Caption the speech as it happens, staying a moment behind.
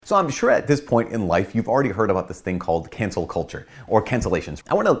So I'm sure at this point in life, you've already heard about this thing called cancel culture or cancellations.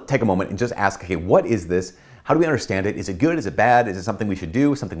 I want to take a moment and just ask, okay, what is this? How do we understand it? Is it good? Is it bad? Is it something we should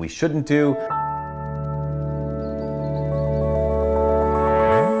do? Something we shouldn't do?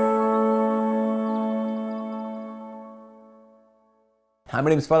 Hi, my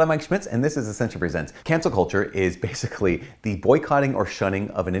name is Father Mike Schmitz, and this is Ascension Presents. Cancel culture is basically the boycotting or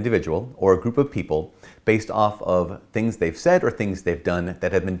shunning of an individual or a group of people based off of things they've said or things they've done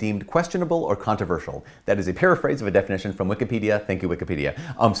that have been deemed questionable or controversial. That is a paraphrase of a definition from Wikipedia. Thank you, Wikipedia.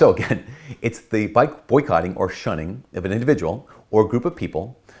 So again, it's the boycotting or shunning of an individual or group of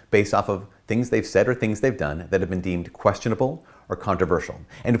people based off of things they've said or things they've done that have been deemed questionable or controversial.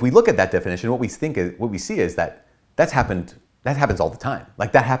 And if we look at that definition, what we see is that that happens all the time.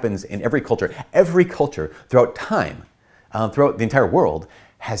 Like that happens in every culture. Every culture throughout time, throughout the entire world,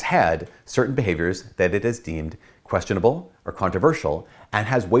 has had certain behaviors that it has deemed questionable or controversial and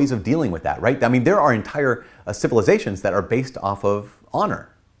has ways of dealing with that, right? I mean, there are entire civilizations that are based off of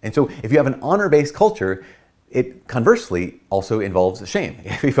honor. And so if you have an honor-based culture, it conversely also involves shame.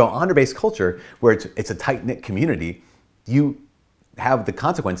 If you have an honor-based culture where it's a tight-knit community, you have the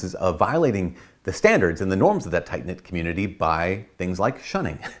consequences of violating the standards and the norms of that tight-knit community by things like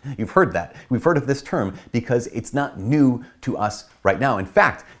shunning. You've heard that. We've heard of this term because it's not new to us right now. In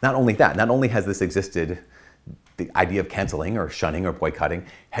fact, not only has this existed, the idea of canceling or shunning or boycotting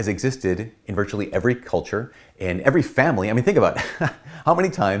has existed in virtually every culture, in every family. I mean, think about how many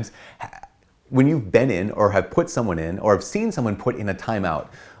times when you've been in or have put someone in or have seen someone put in a timeout,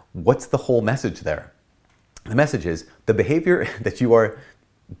 what's the whole message there? The message is the behavior that you are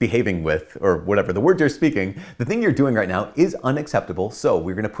behaving with, or whatever, the words you're speaking, the thing you're doing right now is unacceptable. So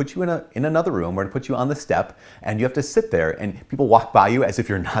we're going to put you in another room. We're going to put you on the step and you have to sit there and people walk by you as if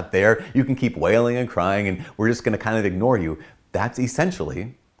you're not there. You can keep wailing and crying and we're just going to kind of ignore you. That's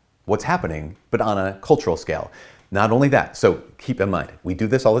essentially what's happening, but on a cultural scale. Not only that, so keep in mind, we do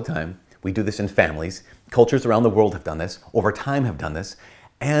this all the time. We do this in families. Cultures around the world have done this, over time have done this.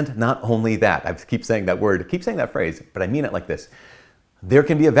 And not only that, I keep saying that word, keep saying that phrase, but I mean it like this. There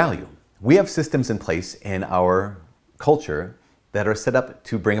can be a value. We have systems in place in our culture that are set up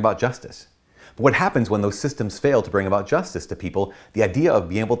to bring about justice. But what happens when those systems fail to bring about justice to people, the idea of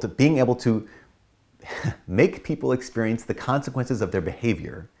being able to make people experience the consequences of their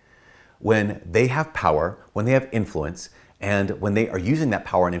behavior when they have power, when they have influence, and when they are using that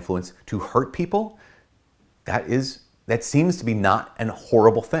power and influence to hurt people, that seems to be not a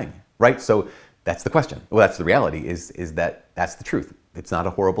horrible thing, right? So that's the question. Well, that's the reality, is that that's the truth. It's not a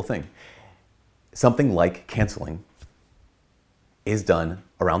horrible thing. Something like canceling is done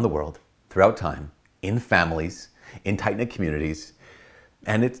around the world, throughout time, in families, in tight-knit communities,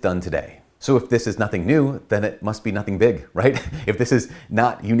 and it's done today. So if this is nothing new, then it must be nothing big, right? If this is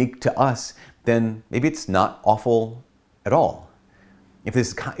not unique to us, then maybe it's not awful at all. If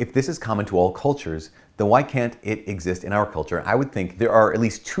this is common to all cultures, then why can't it exist in our culture? I would think there are at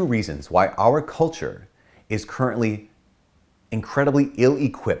least two reasons why our culture is currently incredibly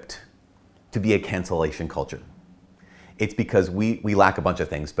ill-equipped to be a cancellation culture. It's because we lack a bunch of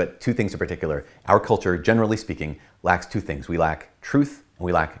things, but two things in particular. Our culture, generally speaking, lacks two things. We lack truth and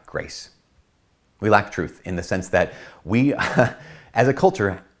we lack grace. We lack truth in the sense that we, as a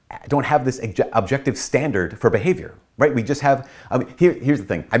culture, don't have this objective standard for behavior, right? We just have, here's the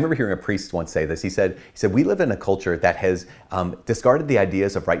thing. I remember hearing a priest once say this. He said, we live in a culture that has discarded the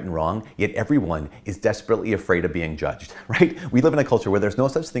ideas of right and wrong, yet everyone is desperately afraid of being judged, right? We live in a culture where there's no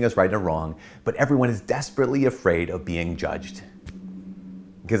such thing as right and wrong, but everyone is desperately afraid of being judged.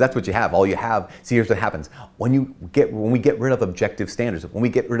 Because that's what you have. All you have, see, here's what happens. When we get rid of objective standards, when we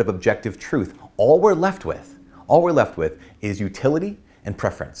get rid of objective truth, all we're left with is utility and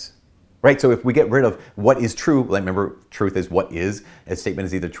preference, right? So if we get rid of what is true, like remember, truth is what is. A statement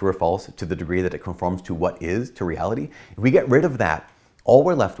is either true or false to the degree that it conforms to what is, to reality. If we get rid of that, all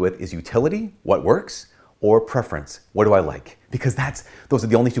we're left with is utility, what works, or preference, what do I like? Because those are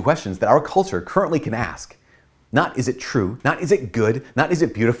the only two questions that our culture currently can ask. Not is it true, not is it good, not is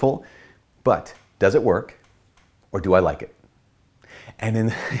it beautiful, but does it work, or do I like it? And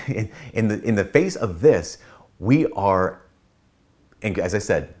in the face of this, we are, and as I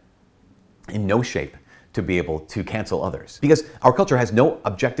said, in no shape to be able to cancel others. Because our culture has no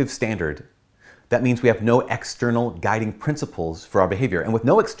objective standard. That means we have no external guiding principles for our behavior. And with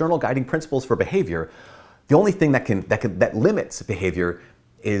no external guiding principles for behavior, the only thing that limits behavior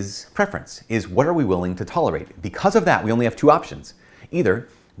is preference, is what are we willing to tolerate. Because of that, we only have two options. Either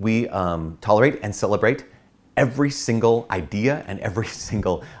we tolerate and celebrate every single idea and every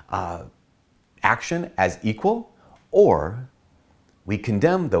single action as equal, or We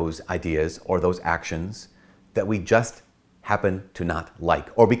condemn those ideas or those actions that we just happen to not like,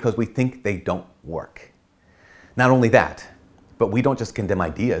 or because we think they don't work. Not only that, but we don't just condemn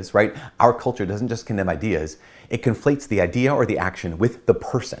ideas, right? Our culture doesn't just condemn ideas, it conflates the idea or the action with the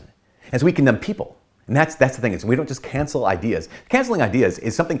person. And so we condemn people. And that's the thing, is we don't just cancel ideas. Canceling ideas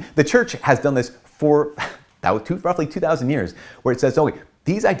is something, the church has done this for roughly 2,000 years, where it says, oh,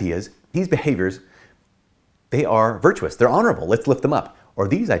 these ideas, these behaviors, they are virtuous, they're honorable, let's lift them up. Or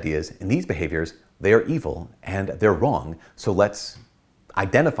these ideas and these behaviors, they are evil and they're wrong, so let's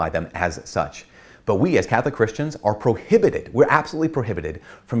identify them as such. But we as Catholic Christians are prohibited, we're absolutely prohibited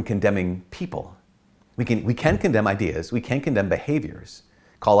from condemning people. We can condemn ideas, we can condemn behaviors,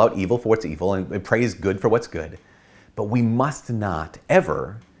 call out evil for what's evil and praise good for what's good, but we must not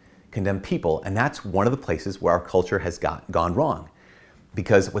ever condemn people, and that's one of the places where our culture has gone wrong.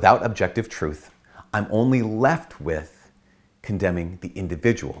 Because without objective truth, I'm only left with condemning the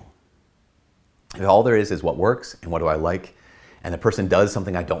individual. If all there is what works and what do I like, and the person does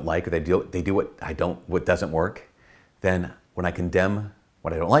something I don't like, or they do what doesn't work, then when I condemn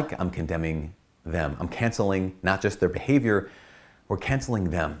what I don't like, I'm condemning them. I'm canceling not just their behavior, we're canceling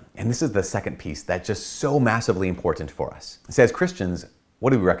them. And this is the second piece that's just so massively important for us. So as Christians, what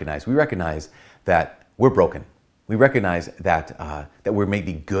do we recognize? We recognize that we're broken. We recognize that that we're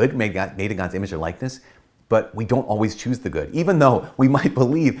maybe good, made in God's image and likeness, but we don't always choose the good. Even though we might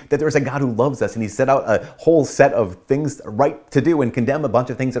believe that there's a God who loves us and He set out a whole set of things right to do and condemn a bunch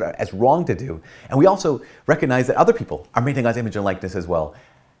of things that are as wrong to do. And we also recognize that other people are made in God's image and likeness as well.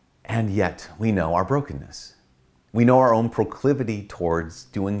 And yet we know our brokenness. We know our own proclivity towards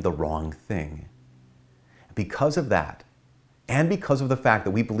doing the wrong thing. Because of that, and because of the fact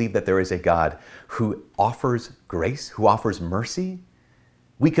that we believe that there is a God who offers grace, who offers mercy,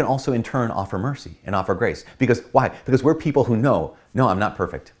 we can also in turn offer mercy and offer grace. Because why? Because we're people who know, no, I'm not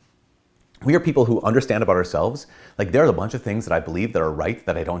perfect. We are people who understand about ourselves, like there's a bunch of things that I believe that are right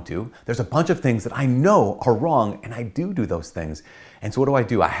that I don't do. There's a bunch of things that I know are wrong and I do those things. And so what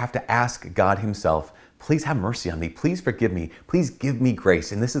do? I have to ask God Himself, please have mercy on me. Please forgive me. Please give me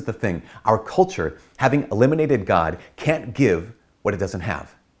grace. And this is the thing. Our culture, having eliminated God, can't give what it doesn't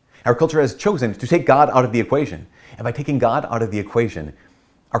have. Our culture has chosen to take God out of the equation. And by taking God out of the equation,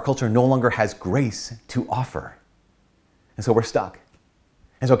 our culture no longer has grace to offer. And so we're stuck.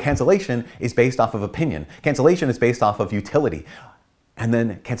 And so cancellation is based off of opinion. Cancellation is based off of utility. And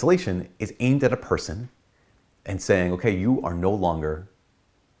then cancellation is aimed at a person and saying, okay, you are no longer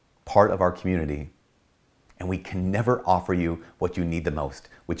part of our community, and we can never offer you what you need the most,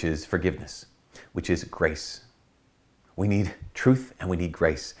 which is forgiveness, which is grace. We need truth and we need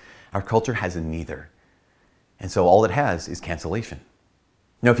grace. Our culture has neither. And so all it has is cancellation.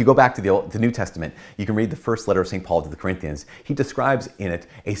 Now, if you go back to the New Testament, you can read the first letter of St. Paul to the Corinthians. He describes in it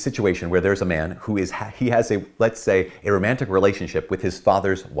a situation where there's a man who he has let's say, a romantic relationship with his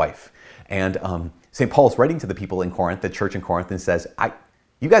father's wife. And St. Paul's writing to the people in Corinth, the church in Corinth, and says,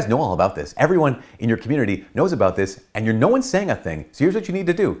 you guys know all about this. Everyone in your community knows about this, and no one's saying a thing. So here's what you need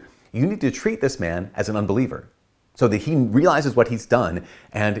to do. You need to treat this man as an unbeliever so that he realizes what he's done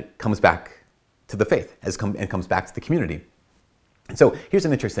and comes back to the faith and comes back to the community. And so here's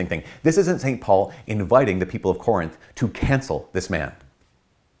an interesting thing. This isn't St. Paul inviting the people of Corinth to cancel this man.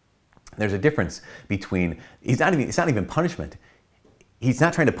 There's a difference between, it's not even punishment. He's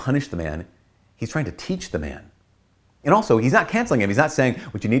not trying to punish the man. He's trying to teach the man. And also, he's not canceling him. He's not saying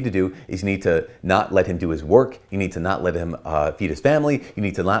what you need to do is you need to not let him do his work. You need to not let him feed his family. You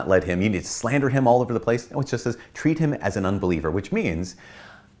need to not let him, you need to slander him all over the place. No, it just says treat him as an unbeliever, which means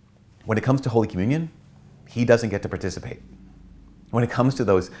when it comes to Holy Communion, he doesn't get to participate. When it comes to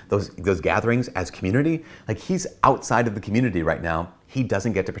those gatherings as community, like he's outside of the community right now, he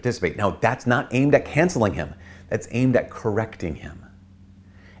doesn't get to participate. Now, that's not aimed at canceling him. That's aimed at correcting him.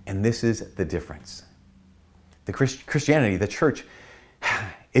 And this is the difference. The Christianity, the church,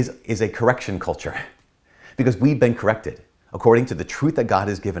 is a correction culture because we've been corrected according to the truth that God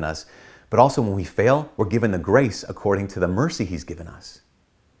has given us. But also when we fail, we're given the grace according to the mercy He's given us.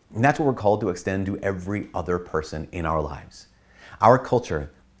 And that's what we're called to extend to every other person in our lives. Our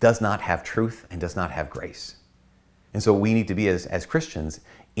culture does not have truth and does not have grace. And so we need to be as Christians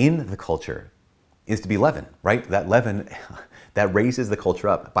in the culture is to be leaven, right? That leaven that raises the culture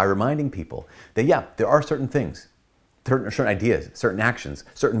up by reminding people that, yeah, there are certain things, certain ideas, certain actions,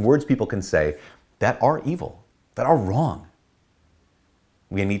 certain words people can say that are evil, that are wrong.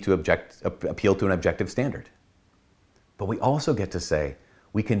 We need to appeal to an objective standard. But we also get to say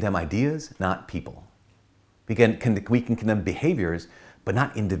we condemn ideas, not people. We can condemn behaviors, but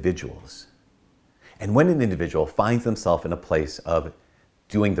not individuals. And when an individual finds themselves in a place of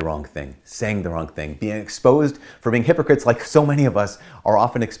doing the wrong thing, saying the wrong thing, being exposed for being hypocrites like so many of us are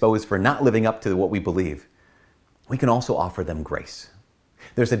often exposed for not living up to what we believe, we can also offer them grace.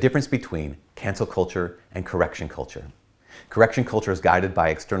 There's a difference between cancel culture and correction culture. Correction culture is guided by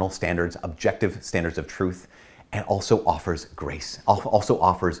external standards, objective standards of truth, and also offers grace, also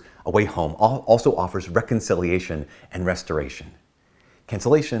offers a way home, also offers reconciliation and restoration.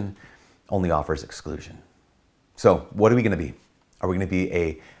 Cancellation only offers exclusion. So what are we going to be? Are we going to be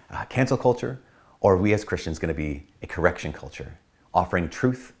a cancel culture, or are we as Christians going to be a correction culture, offering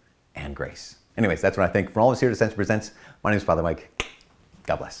truth and grace? Anyways, that's what I think. From all of us here at Ascension Presents, my name is Father Mike.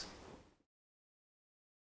 God bless.